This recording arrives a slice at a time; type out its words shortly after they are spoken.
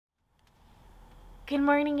Good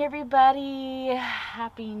morning, everybody.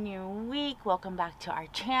 Happy new week. Welcome back to our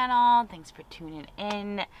channel. Thanks for tuning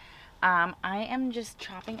in. I am just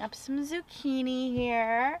chopping up some zucchini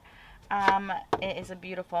here. It is a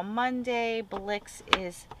beautiful Monday. Blix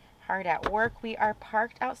is hard at work. We are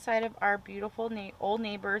parked outside of our beautiful old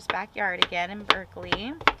neighbor's backyard again in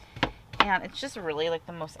Berkeley. And it's just really like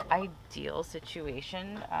the most ideal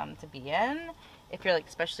situation to be in. If you're like,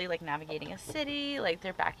 especially like navigating a city, like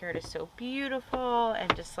their backyard is so beautiful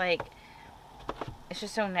and just like, it's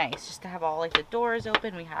just so nice just to have all like the doors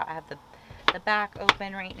open. I have the back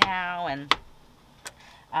open right now, and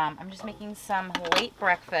I'm just making some late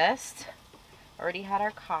breakfast. Already had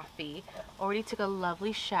our coffee, already took a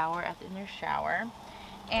lovely shower at the inner shower,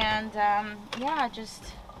 and yeah,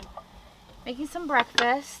 just making some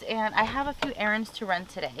breakfast. And I have a few errands to run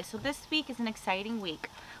today. So this week is an exciting week.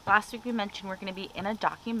 Last week we mentioned we're going to be in a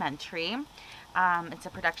documentary. It's a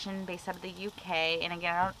production based out of the UK, and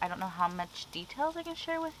again, I don't know how much details I can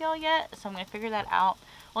share with y'all yet, so I'm going to figure that out.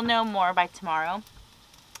 We'll know more by tomorrow.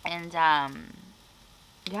 And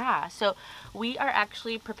yeah, so we are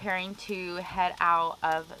actually preparing to head out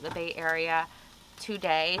of the Bay Area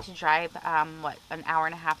today to drive what, an hour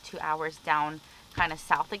and a half, 2 hours down kind of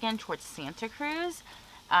south again towards Santa Cruz,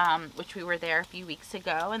 which we were there a few weeks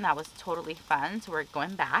ago, and that was totally fun. So we're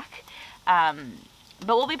going back,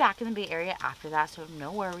 but we'll be back in the Bay Area after that, so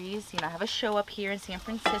no worries. You know, I have a show up here in San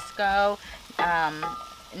Francisco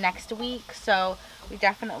next week, so we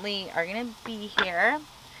definitely are gonna be here.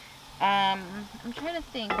 I'm trying to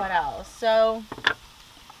think what else. So,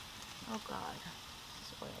 oh god,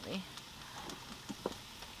 this is oily.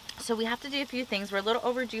 So we have to do a few things. We're a little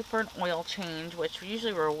overdue for an oil change, which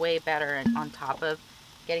usually we're way better and on top of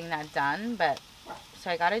getting that done. But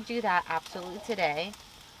so I got to do that absolutely today.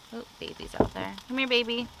 Oh, baby's out there. Come here,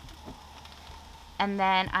 baby. And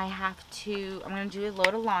then I have to, I'm going to do a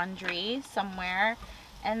load of laundry somewhere.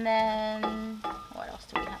 And then what else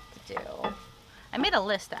do we have to do? I made a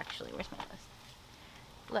list, actually. Where's my list?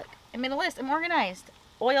 Look, I made a list. I'm organized.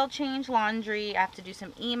 Oil change, laundry. I have to do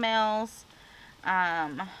some emails.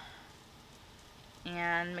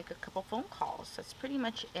 And make a couple phone calls. That's pretty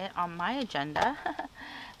much it on my agenda.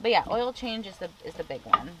 But yeah, oil change is the big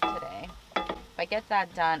one today. If I get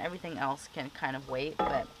that done, everything else can kind of wait,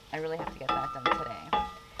 but I really have to get that done today.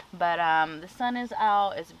 But the sun is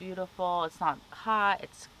out. It's beautiful. It's not hot.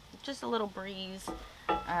 It's just a little breeze.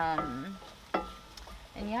 And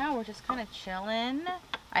yeah, we're just kind of chilling.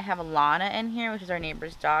 I have Lana in here, which is our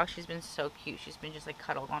neighbor's dog. She's been so cute. She's been just like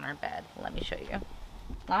cuddled on our bed. Let me show you.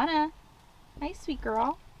 Lana. Hi, sweet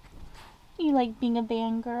girl. You like being a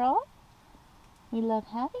band girl? We love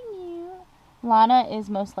having you. Lana is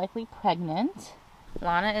most likely pregnant.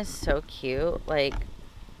 Lana is so cute. Like,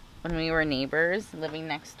 when we were neighbors living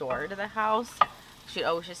next door to the house, she'd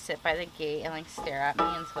always just sit by the gate and like stare at me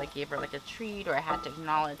until I gave her like a treat or I had to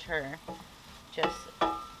acknowledge her. Just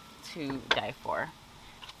to die for.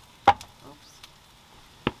 Oops.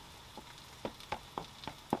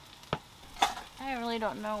 I really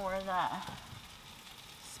don't know where that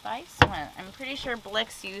spice went. I'm pretty sure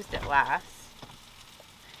Blix used it last.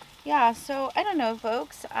 Yeah, so I don't know,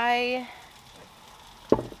 folks.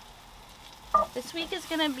 This week is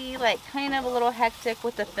gonna be like kind of a little hectic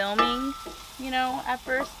with the filming, you know, at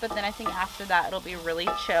first, but then I think after that it'll be really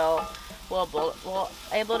chill. We'll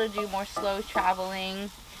able to do more slow traveling.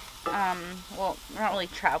 Well, we're not really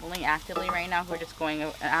traveling actively right now. We're just going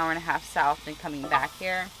an hour and a half south and coming back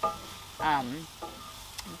here.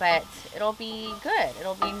 But it'll be good.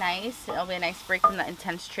 It'll be nice. It'll be a nice break from the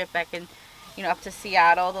intense trip back in, you know, up to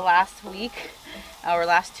Seattle the last week, or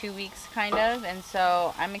last 2 weeks kind of. And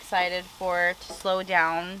so I'm excited to slow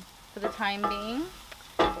down for the time being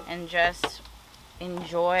and just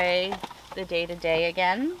enjoy the day-to-day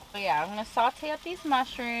again. So yeah, I'm gonna saute up these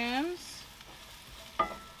mushrooms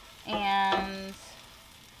and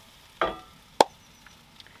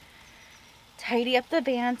tidy up the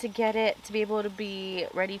van to get it to be able to be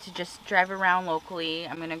ready to just drive around locally.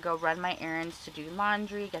 I'm gonna go run my errands to do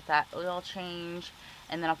laundry, get that oil change,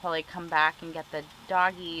 and then I'll probably come back and get the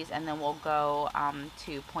doggies, and then we'll go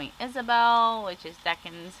to Point Isabel, which is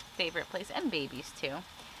Deccan's favorite place, and baby's too.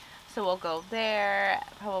 So we'll go there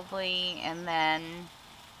probably, and then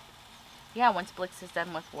yeah, once Blix is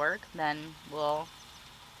done with work, then we'll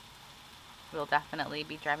definitely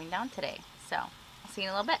be driving down today. So I'll see you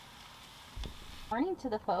in a little bit. Morning to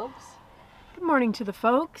the folks. Good morning to the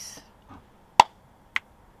folks.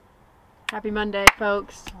 Happy Monday,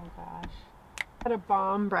 folks. Oh gosh. Had a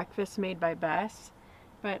bomb breakfast made by Bess,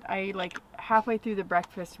 but I like halfway through the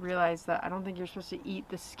breakfast realized that I don't think you're supposed to eat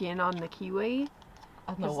the skin on the kiwi.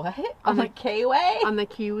 On the what? On the K-way? On the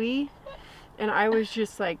kiwi. And I was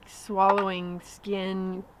just like swallowing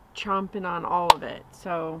skin, chomping on all of it.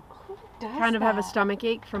 So kind of have a stomach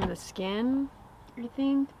ache from the skin, I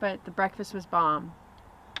think. But the breakfast was bomb.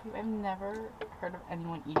 I've never heard of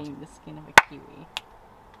anyone eating the skin of a kiwi.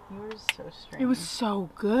 You were so strange. It was so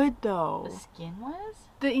good though. The skin was?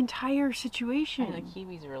 The entire situation. And the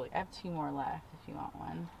kiwi's really... I have 2 more left if you want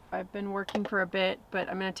one. I've been working for a bit, but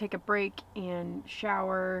I'm going to take a break and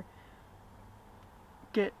shower,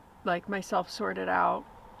 get like myself sorted out,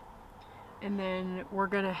 and then we're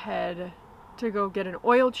going to head to go get an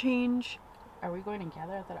oil change. Are we going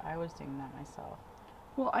together? I thought I was doing that myself.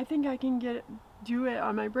 Well, I think I can do it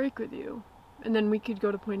on my break with you, and then we could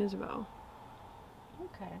go to Point Isabel.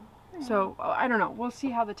 Okay. So, I don't know. We'll see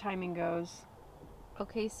how the timing goes.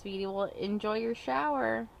 Okay, sweetie. Well, enjoy your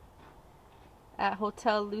shower at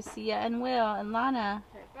Hotel Lucia and Will and Lana.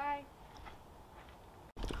 Okay, bye.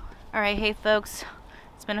 Alright, hey folks.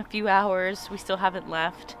 It's been a few hours. We still haven't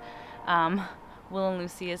left Will and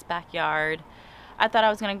Lucia's backyard. I thought I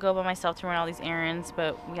was going to go by myself to run all these errands,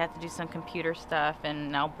 but we had to do some computer stuff,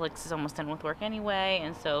 and now Blix is almost done with work anyway,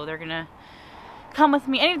 and so they're going to come with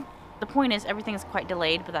me. The point is, everything is quite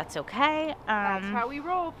delayed, but that's okay. That's how we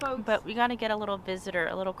roll, folks. But we got to get a little visitor,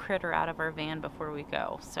 a little critter out of our van before we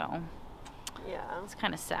go, so yeah, it's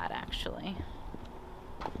kind of sad, actually.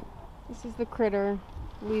 This is the critter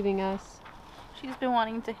leaving us. She's been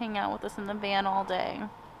wanting to hang out with us in the van all day.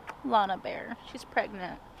 Lana Bear. She's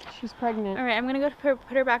pregnant. She's pregnant. Alright, I'm going to go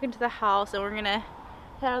put her back into the house, and we're going to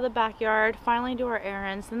head out of the backyard, finally do our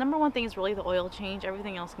errands. The number one thing is really the oil change.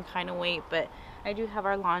 Everything else can kind of wait, but I do have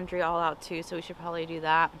our laundry all out too, so we should probably do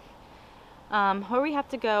that. Where we have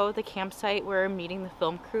to go, the campsite where we're meeting the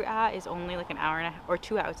film crew at is only like an hour and a half, or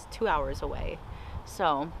 2 hours, 2 hours away.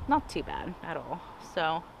 So, not too bad at all.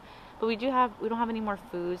 So, but we don't have any more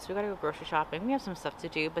food, so we gotta go grocery shopping. We have some stuff to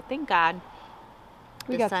do, but thank God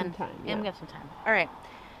we got some time. Yeah, we have some time. Alright.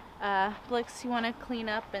 Blix, you want to clean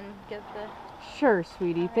up and get the... Sure,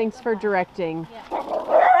 sweetie. Right, thanks for directing. Yeah.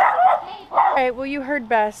 Alright, well, you heard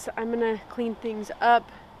Bess. I'm going to clean things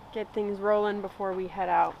up, get things rolling before we head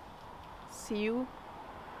out. See you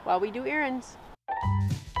while we do errands.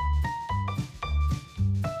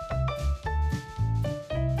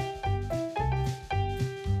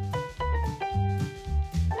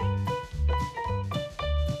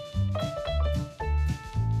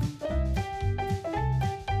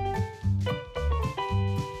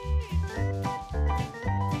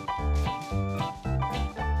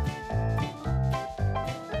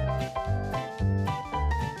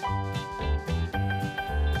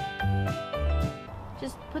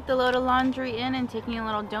 Just put the load of laundry in and taking a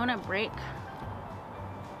little donut break.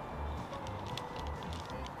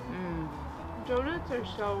 Donuts are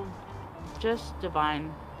so Just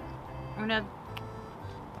divine. I'm gonna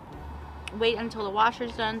wait until the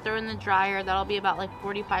washer's done, throw in the dryer. That'll be about like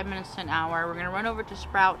 45 minutes to an hour. We're gonna run over to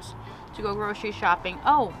Sprouts to go grocery shopping.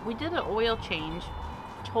 Oh, we did an oil change.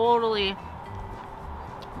 Totally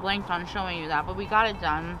blanked on showing you that, but we got it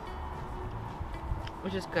done,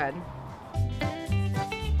 which is good.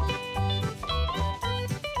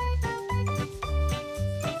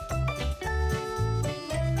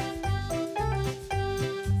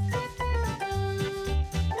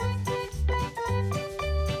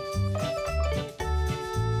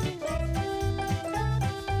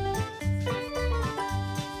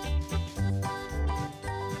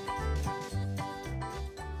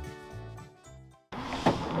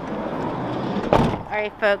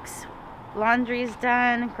 Alright folks, laundry's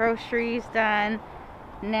done, groceries done.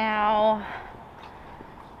 Now,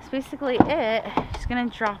 that's basically it. Just gonna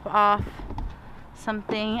drop off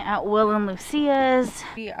something at Will and Lucia's.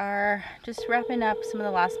 We are just wrapping up some of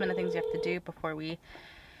the last minute things we have to do before we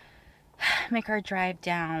make our drive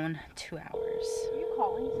down 2 hours. Are you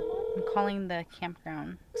calling someone? I'm calling the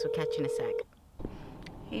campground, so catch you in a sec.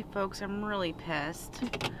 Hey folks, I'm really pissed.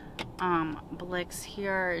 Blix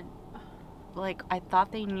here, like, I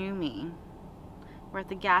thought they knew me. We're at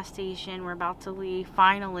the gas station, we're about to leave,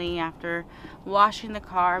 finally, after washing the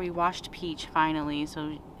car. We washed Peach finally,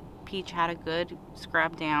 so Peach had a good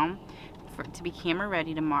scrub down to be camera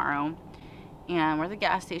ready tomorrow. And we're at the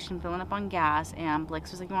gas station filling up on gas, and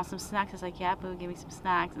Blix was like, you want some snacks? I was like, yeah, boo, give me some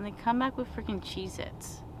snacks. And they come back with freaking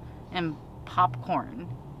Cheez-Its and popcorn.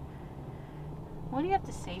 What do you have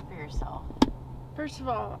to say for yourself? First of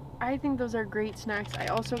all, I think those are great snacks. I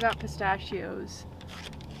also got pistachios,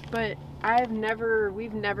 but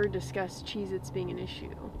we've never discussed Cheez-Its being an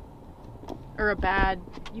issue. Or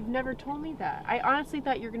you've never told me that. I honestly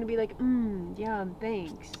thought you were going to be like, yum,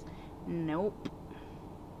 thanks. Nope.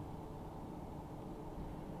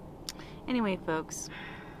 Anyway, folks,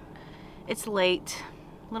 it's late.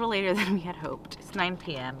 A little later than we had hoped. It's 9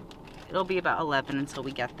 p.m. It'll be about 11 until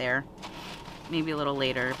we get there. Maybe a little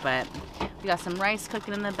later, but we got some rice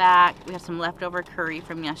cooking in the back. We have some leftover curry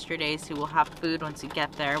from yesterday, so we'll have food once we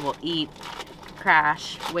get there. We'll eat,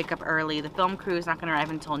 crash, wake up early. The film crew is not going to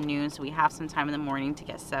arrive until noon, so we have some time in the morning to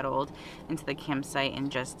get settled into the campsite and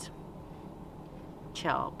just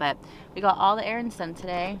chill. But we got all the errands done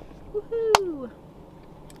today. Woohoo!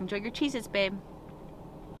 Enjoy your Cheez-Its, babe.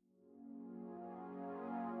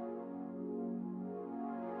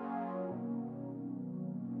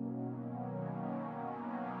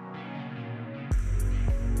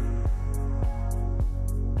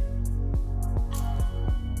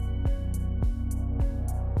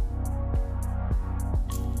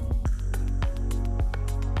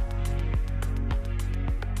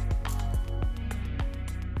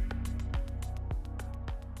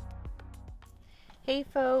 Hey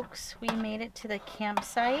folks, we made it to the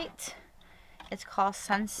campsite. It's called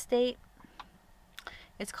Sunset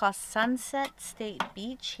State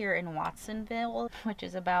Beach here in Watsonville, which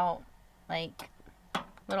is about like a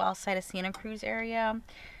little outside of Santa Cruz area.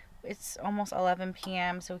 It's almost 11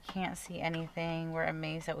 p.m. so we can't see anything. We're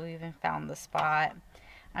amazed that we even found the spot.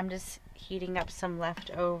 I'm just heating up some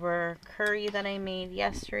leftover curry that I made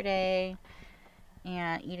yesterday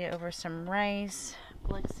and eat it over some rice.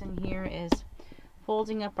 Blix in here is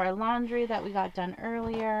folding up our laundry that we got done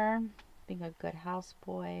earlier. Being a good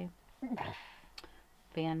houseboy.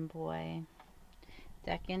 Fanboy.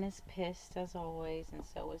 Deccan is pissed as always, and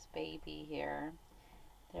so is baby here.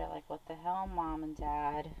 They're like, what the hell, mom and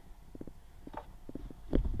dad?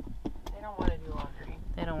 They don't want to do laundry.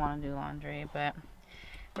 They don't want to do laundry, but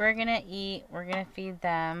we're gonna eat. We're gonna feed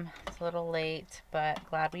them. It's a little late, but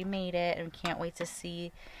glad we made it, and we can't wait to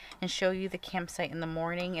see and show you the campsite in the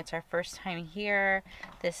morning. It's our first time here.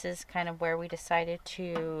 This is kind of where we decided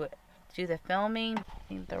to do the filming. I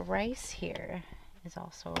think the rice here is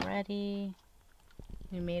also ready.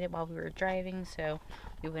 We made it while we were driving, so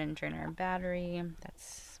we wouldn't drain our battery.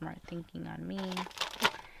 That's smart thinking on me.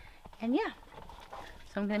 And yeah,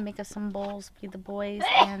 so I'm gonna make us some bowls, feed the boys,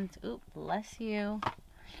 and oop, bless you.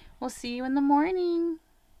 We'll see you in the morning.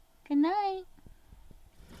 Good night.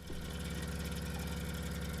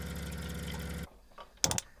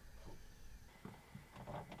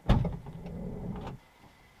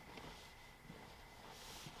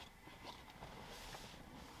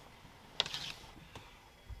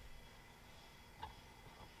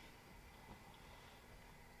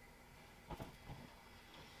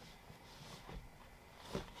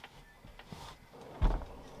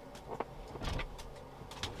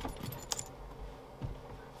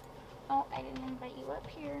 Oh, I didn't invite you up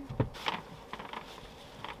here.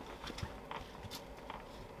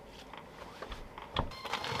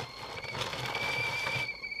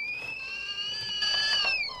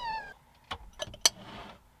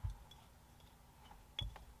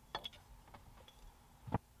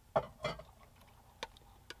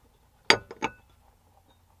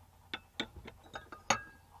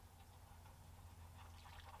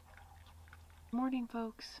 Morning,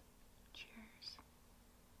 folks. Cheers.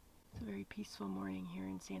 It's a very peaceful morning here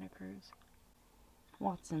in Santa Cruz.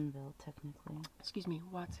 Watsonville, technically. Excuse me,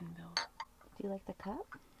 Watsonville. Do you like the cup?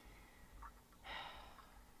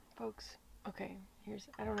 Folks, okay,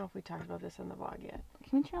 I don't know if we talked about this on the vlog yet.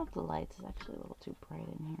 Can we turn off the lights? It's actually a little too bright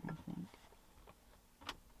in here, I think.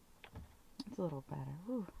 It's a little better.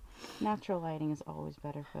 Whew. Natural lighting is always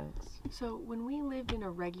better, folks. So when we lived in a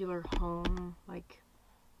regular home, like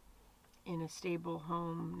in a stable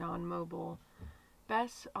home, non-mobile,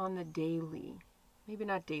 Bess on the daily, maybe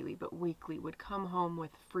not daily, but weekly, would come home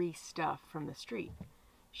with free stuff from the street.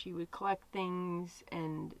 She would collect things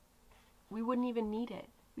and we wouldn't even need it.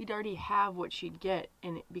 We'd already have what she'd get,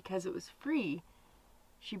 and because it was free,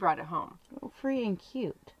 she brought it home. Oh, free and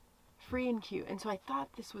cute. Free and cute. And so I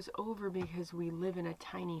thought this was over because we live in a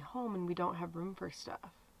tiny home and we don't have room for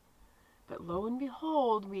stuff. But lo and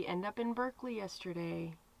behold, we end up in Berkeley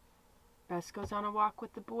yesterday. Bess goes on a walk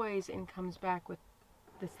with the boys and comes back with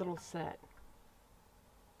this little set.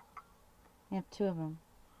 You have two of them.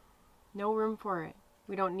 No room for it.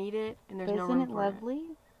 We don't need it, and there's no room Isn't it for it. lovely?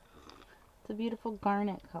 It's a beautiful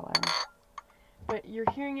garnet color. But you're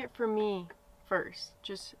hearing it from me first.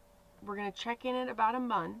 We're going to check in about a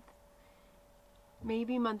month,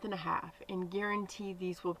 maybe month and a half, and guarantee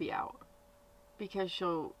these will be out. Because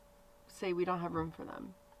she'll say we don't have room for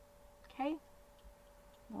them. Okay?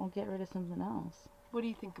 I'll get rid of something else. What do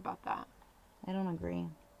you think about that? I don't agree.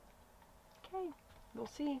 Okay, we'll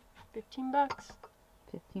see. $15.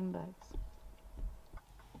 15 bucks.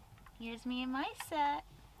 Here's me and my set.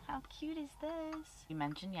 How cute is this? We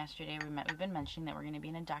mentioned yesterday, we've been mentioning that we're going to be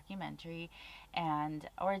in a documentary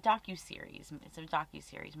or a docu-series. It's a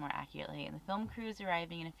docu-series more accurately. And the film crew is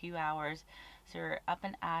arriving in a few hours. So we're up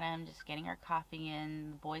and at 'em, just getting our coffee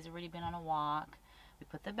in. The boys have already been on a walk. We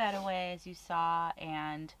put the bed away, as you saw,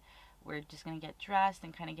 and we're just going to get dressed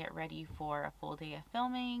and kind of get ready for a full day of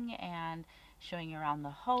filming and showing you around the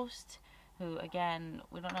host, who, again,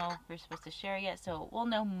 we don't know if we're supposed to share yet, so we'll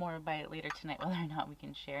know more by it later tonight whether or not we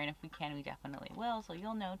can share, and if we can, we definitely will, so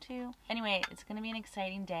you'll know too. Anyway, it's going to be an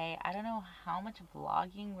exciting day. I don't know how much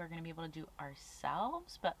vlogging we're going to be able to do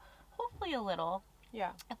ourselves, but hopefully a little.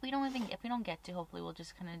 Yeah. If we don't get to, hopefully we'll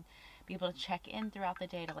just kind of be able to check in throughout the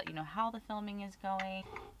day to let you know how the filming is going.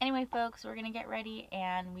 Anyway, folks, we're going to get ready,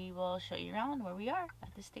 and we will show you around where we are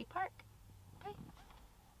at the state park. Bye.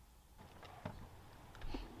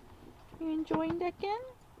 You enjoying decking?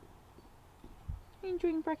 You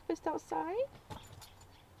enjoying breakfast outside?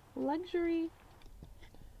 Luxury.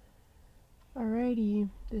 Alrighty,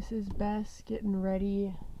 this is Bess getting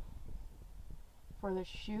ready for the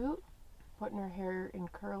shoot, putting her hair in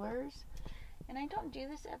curlers. And I don't do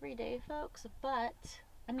this every day, folks, but,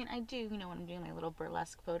 I mean, I do, you know, when I'm doing my little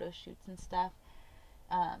burlesque photo shoots and stuff.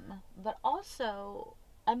 But also,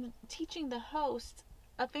 I'm teaching the host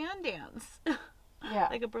a fan dance. Yeah.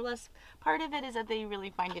 Like a burlesque. Part of it is that they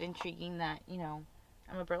really find it intriguing that, you know,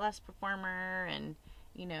 I'm a burlesque performer and,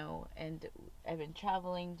 you know, and I've been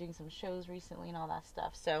traveling, doing some shows recently and all that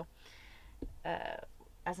stuff. So,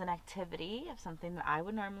 as an activity of something that I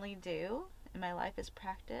would normally do in my life is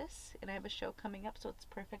practice. And I have a show coming up, so it's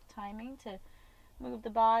perfect timing to move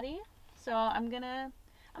the body. So I'm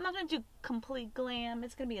not gonna do complete glam.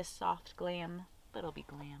 It's gonna be a soft glam, but it'll be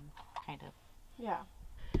glam, kind of. Yeah.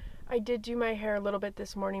 I did do my hair a little bit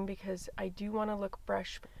this morning because I do want to look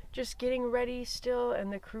fresh. Just getting ready still,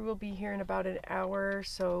 and the crew will be here in about an hour,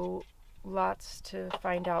 so lots to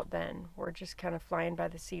find out then. We're just kind of flying by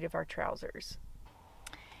the seat of our trousers.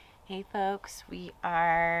 Hey folks, we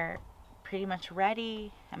are pretty much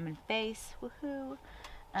ready. I'm in face, woohoo.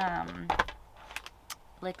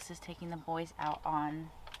 Blix is taking the boys out on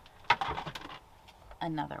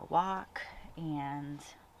another walk, and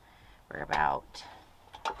we're about...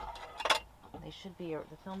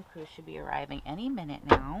 the film crew should be arriving any minute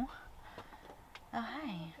now. Oh, hi.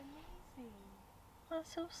 Amazing. Oh,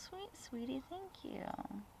 so sweet, sweetie. Thank you.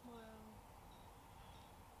 Wow.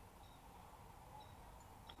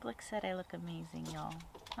 Blix said I look amazing, y'all.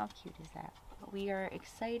 How cute is that? We are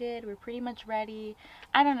excited. We're pretty much ready.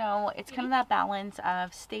 I don't know. It's kind of that balance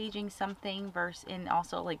of staging something versus and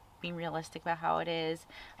also like being realistic about how it is.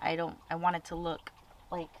 I want it to look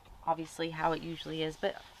like obviously how it usually is,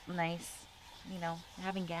 but nice. You know,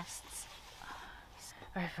 having guests.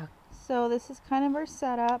 Alright, folks. So this is kind of our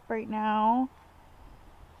setup right now.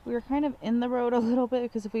 We're kind of in the road a little bit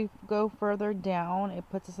because if we go further down, it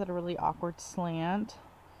puts us at a really awkward slant.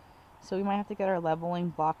 So we might have to get our leveling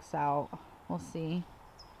blocks out. We'll see.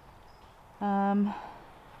 There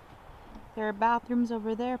are bathrooms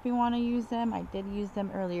over there if we want to use them. I did use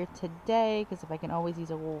them earlier today because if I can always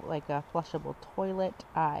use a flushable toilet,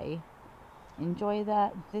 I enjoy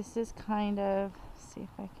that. This is kind of, let's see if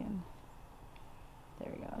I can,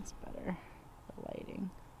 there we go, that's better, the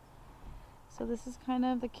lighting. So this is kind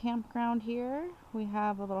of the campground here. We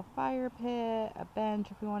have a little fire pit, a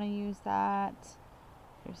bench if we want to use that.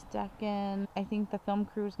 There's decking. I think the film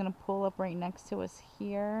crew is going to pull up right next to us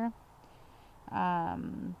here.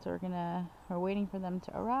 So we're waiting for them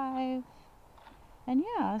to arrive. And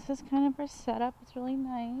yeah, this is kind of our setup. It's really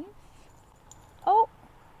nice. Oh!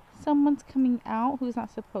 Someone's coming out who's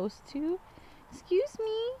not supposed to. Excuse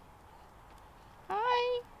me.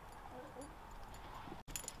 Hi.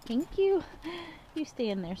 Thank you. You stay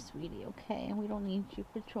in there, sweetie, okay? We don't need you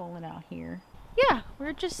patrolling out here. Yeah,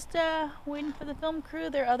 we're just waiting for the film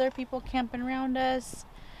crew. There are other people camping around us,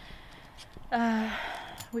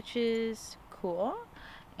 which is cool.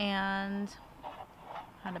 And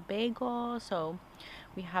had a bagel, so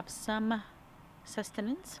we have some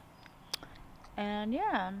sustenance. And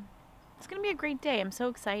yeah, it's gonna be a great day. I'm so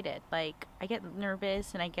excited. Like, I get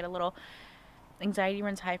nervous and I get a little anxiety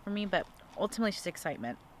runs high for me, but ultimately it's just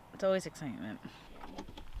excitement. It's always excitement.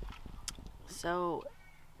 So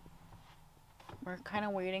we're kind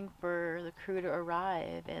of waiting for the crew to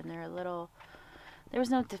arrive, and they're there was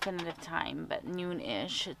no definitive time, but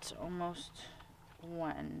noon-ish. It's almost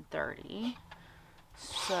 1:30.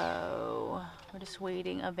 So we're just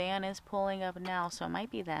waiting. A van is pulling up now, so it might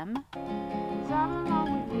be them. I'm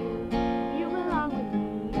along with you. You belong with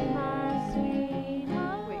me, my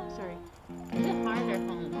sweetheart. Wait, sorry. Is it hard or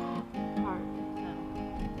home? Hard.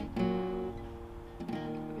 Oh.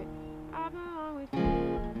 Okay.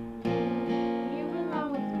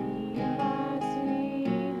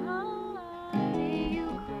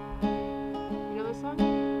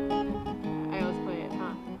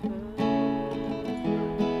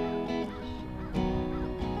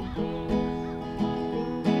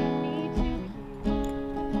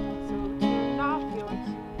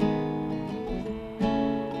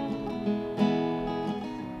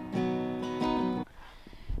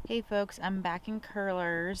 Hey folks, I'm back in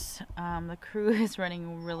Curlers. The crew is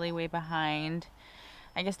running really way behind.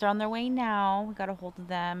 I guess they're on their way now. We got a hold of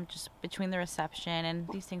them just between the reception, and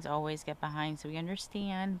these things always get behind, so we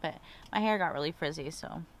understand. But my hair got really frizzy,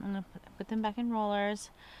 so I'm gonna put them back in rollers.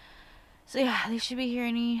 So yeah, they should be here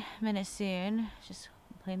any minute soon. Just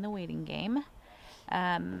playing the waiting game.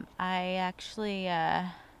 I actually, yeah,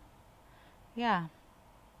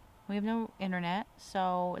 we have no internet,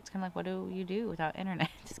 so it's kind of like, what do you do without internet?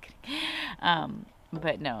 Just kidding.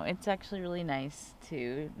 But no, it's actually really nice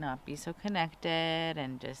to not be so connected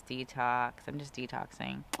and just detox. I'm just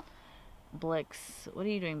detoxing. Blix, what are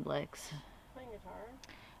you doing, Blix? Playing guitar.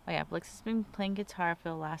 Oh yeah, Blix has been playing guitar for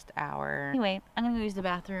the last hour. Anyway, I'm gonna go use the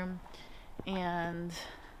bathroom and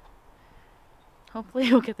hopefully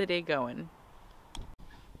we'll get the day going.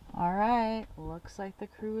 Alright, looks like the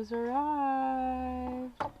crew's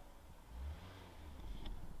arrived.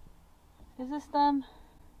 Is this them?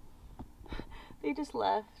 They just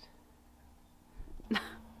left.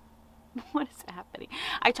 What is happening?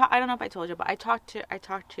 I don't know if I told you, but I talked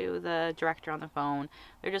to the director on the phone.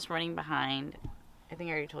 They're just running behind. I think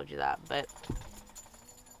I already told you that, but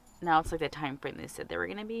now it's like the time frame they said they were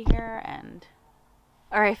gonna be here. And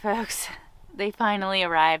all right, folks, they finally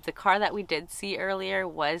arrived. The car that we did see earlier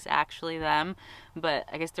was actually them, but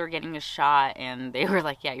I guess they were getting a shot and they were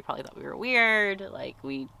like, yeah, you probably thought we were weird, like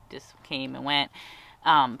we just came and went.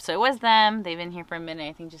 So it was them. They've been here for a minute,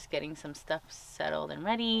 I think, just getting some stuff settled and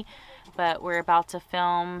ready, but we're about to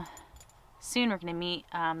film soon. We're gonna meet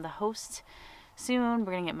the host soon.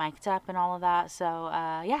 We're gonna get mic'd up and all of that. So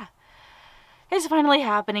yeah, it's finally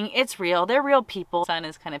happening. It's real. They're real people. The sun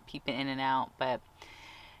is kind of peeping in and out, but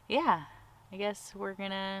yeah, I guess we're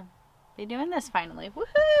gonna be doing this finally.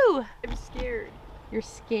 Woohoo! I'm scared. You're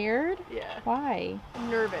scared? Yeah. Why? I'm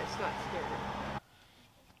nervous, not scared.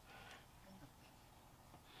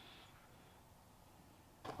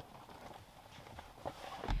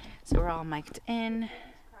 So we're all mic'd in.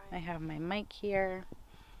 I have my mic here.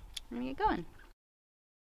 I'm gonna get going.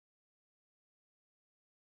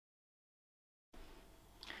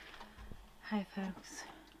 Hi folks.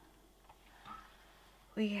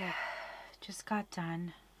 We just got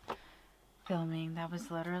done filming. That was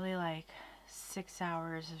literally like 6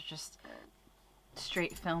 hours of just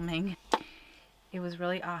straight filming. It was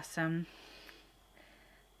really awesome.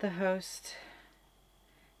 The host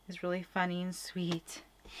is really funny and sweet.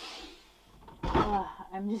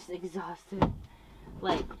 I'm just exhausted.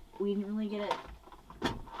 Like, we didn't really get it.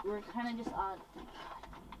 We're kind of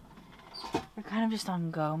just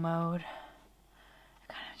on go mode. I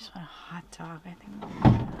kind of just want a hot dog. I think I'm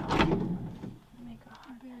gonna make a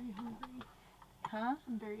hot dog. I'm very hungry. Huh?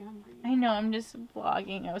 I'm very hungry. I know, I'm just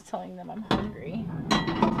vlogging. I was telling them I'm hungry.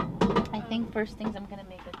 I think first things I'm gonna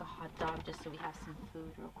make like a hot dog just so we have some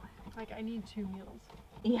food real quick. Like, I need 2 meals.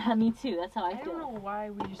 Yeah, me too. That's how I I feel. don't know why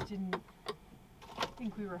we just didn't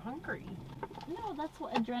think we were hungry. No, that's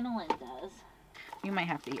what adrenaline does. You might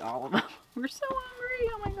have to eat all of them. We're so hungry.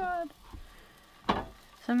 Oh my god.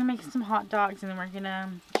 So I'm gonna make some hot dogs and then we're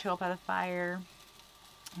gonna chill by the fire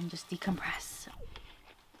and just decompress.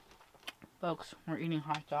 Folks, we're eating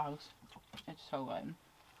hot dogs. It's so good.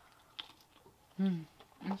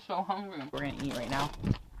 I'm so hungry. We're gonna eat right now.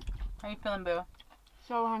 How you feeling, boo?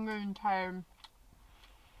 So hungry and tired.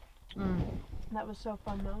 That was so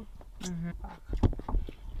fun though.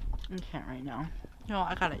 I can't right now. No,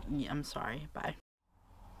 I gotta eat. I'm sorry. Bye.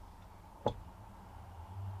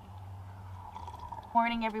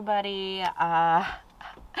 Morning, everybody.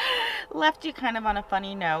 Left you kind of on a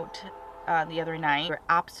funny note the other night. We're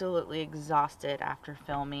absolutely exhausted after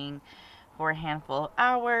filming for a handful of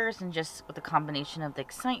hours, and just with the combination of the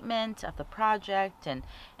excitement of the project and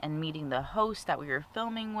meeting the host that we were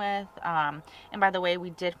filming with. And by the way, we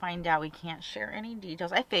did find out we can't share any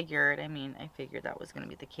details. I figured that was going to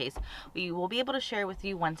be the case. We will be able to share with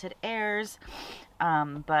you once it airs,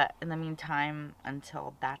 but in the meantime,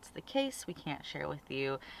 until that's the case, we can't share with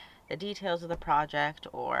you the details of the project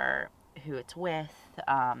or who it's with,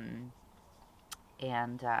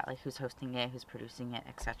 and like who's hosting it, who's producing it,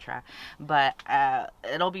 etc. But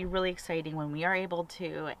it'll be really exciting when we are able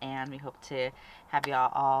to, and we hope to have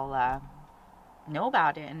y'all all know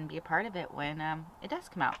about it and be a part of it when it does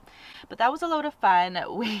come out. But that was a load of fun.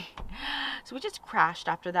 So we just crashed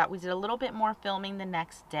after that. We did a little bit more filming the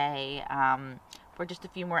next day for just a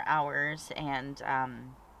few more hours, and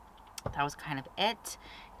that was kind of it.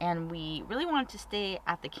 And we really wanted to stay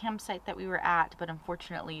at the campsite that we were at, but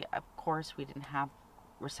unfortunately, of course, we didn't have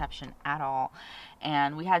reception at all.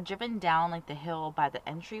 And we had driven down like the hill by the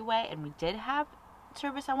entryway, and we did have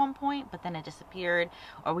service at one point, but then it disappeared,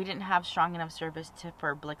 or we didn't have strong enough service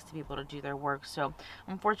for Blix to be able to do their work. So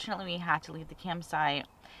unfortunately we had to leave the campsite,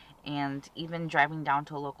 and even driving down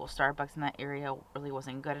to a local Starbucks in that area really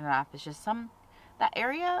wasn't good enough. It's just that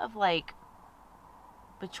area of like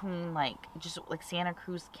between like just like Santa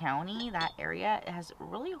Cruz County, that area, it has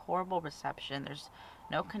really horrible reception. There's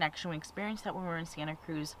no connection. We experienced that when we were in Santa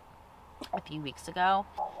Cruz a few weeks ago.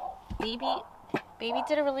 Baby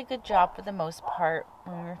did a really good job for the most part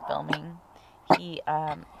when we were filming. He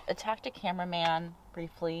attacked a cameraman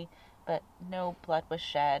briefly, but no blood was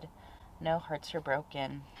shed, no hearts were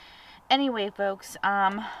broken. Anyway, folks,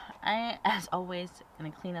 I, as always,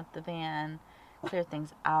 gonna clean up the van, clear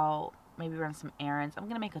things out, maybe run some errands. I'm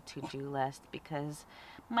gonna make a to-do list because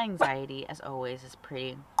my anxiety, as always, is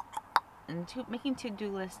pretty, and making to-do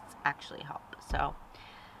lists actually help. So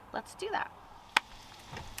let's do that.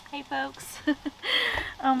 Hey folks.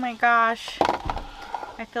 Oh my gosh,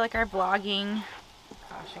 I feel like our vlogging,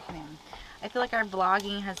 I feel like our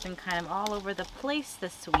vlogging has been kind of all over the place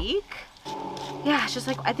this week. Yeah, it's just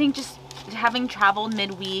like, I think just having traveled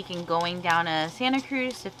midweek and going down to Santa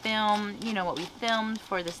Cruz to film, you know, what we filmed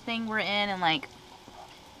for this thing we're in, and like,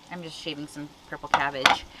 I'm just shaving some purple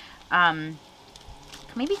cabbage,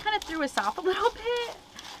 maybe kind of threw us off a little bit.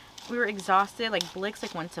 We were exhausted. Like Blix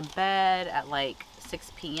like went to bed at like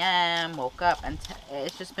 6 p.m. woke up, and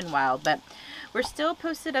it's just been wild. But we're still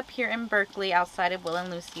posted up here in Berkeley outside of Will and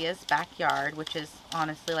Lucia's backyard, which is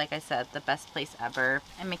honestly, like I said, the best place ever.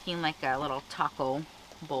 I'm making like a little taco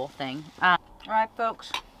bowl thing. Alright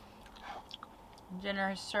folks,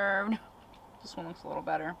 dinner is served. This one looks a little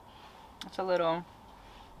better. It's a little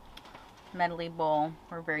medley bowl.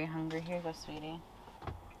 We're very hungry. Here you go, sweetie.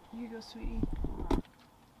 Here you go, sweetie.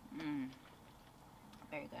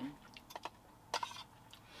 Very good.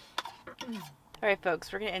 Alright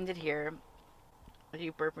folks, we're gonna end it here. Are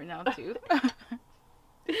you burping now too?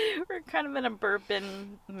 We're kind of in a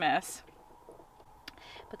burping mess.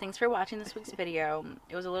 But thanks for watching this week's video.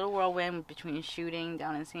 It was a little whirlwind between shooting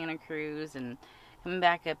down in Santa Cruz and coming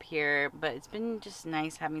back up here, but it's been just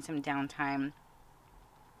nice having some downtime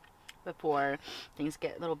before things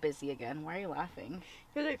get a little busy again. Why are you laughing?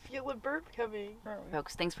 Because I feel a burp coming.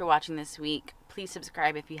 Folks, thanks for watching this week. Please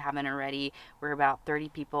subscribe if you haven't already. We're about 30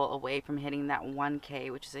 people away from hitting that 1K,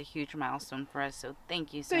 which is a huge milestone for us, so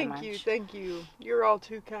thank you so much. Thank you. You're all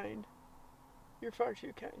too kind. You're far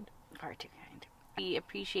too kind. Far too kind. We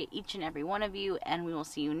appreciate each and every one of you, and we will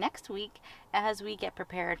see you next week as we get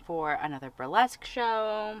prepared for another burlesque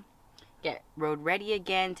show, get road ready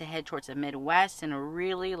again to head towards the Midwest, and a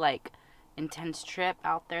really like intense trip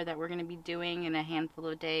out there that we're going to be doing in a handful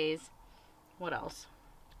of days. What else?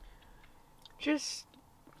 Just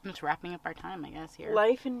wrapping up our time, I guess, here.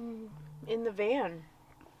 Life in the van.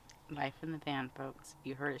 Life in the van, folks.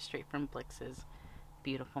 You heard it straight from Blix's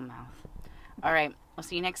beautiful mouth. All right, I'll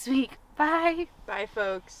see you next week. Bye. Bye,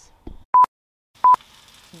 folks.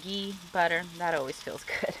 Ghee, butter, that always feels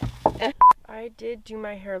good. I did do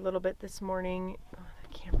my hair a little bit this morning. Oh, the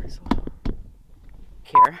camera's a little...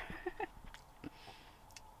 Here.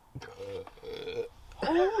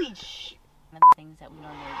 Holy shit. One of the things that we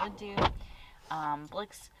normally would do.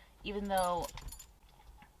 Blix, even though...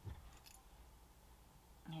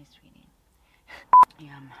 Hey, sweetie.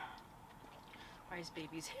 Why is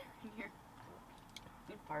baby's hair in here?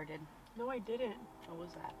 You farted. No, I didn't. What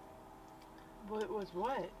was that? What was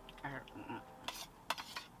what?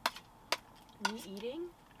 Me eating?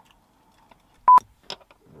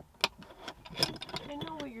 I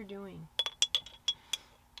know what you're doing.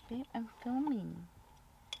 Babe, I'm filming.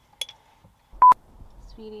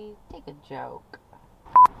 Sweetie, take a joke.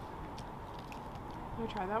 Can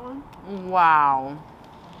I try that one? Wow.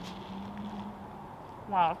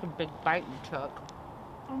 Wow, that's a big bite you took.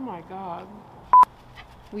 Oh my god.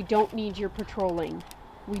 We don't need your patrolling.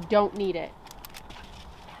 We don't need it.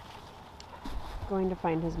 Going to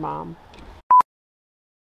find his mom.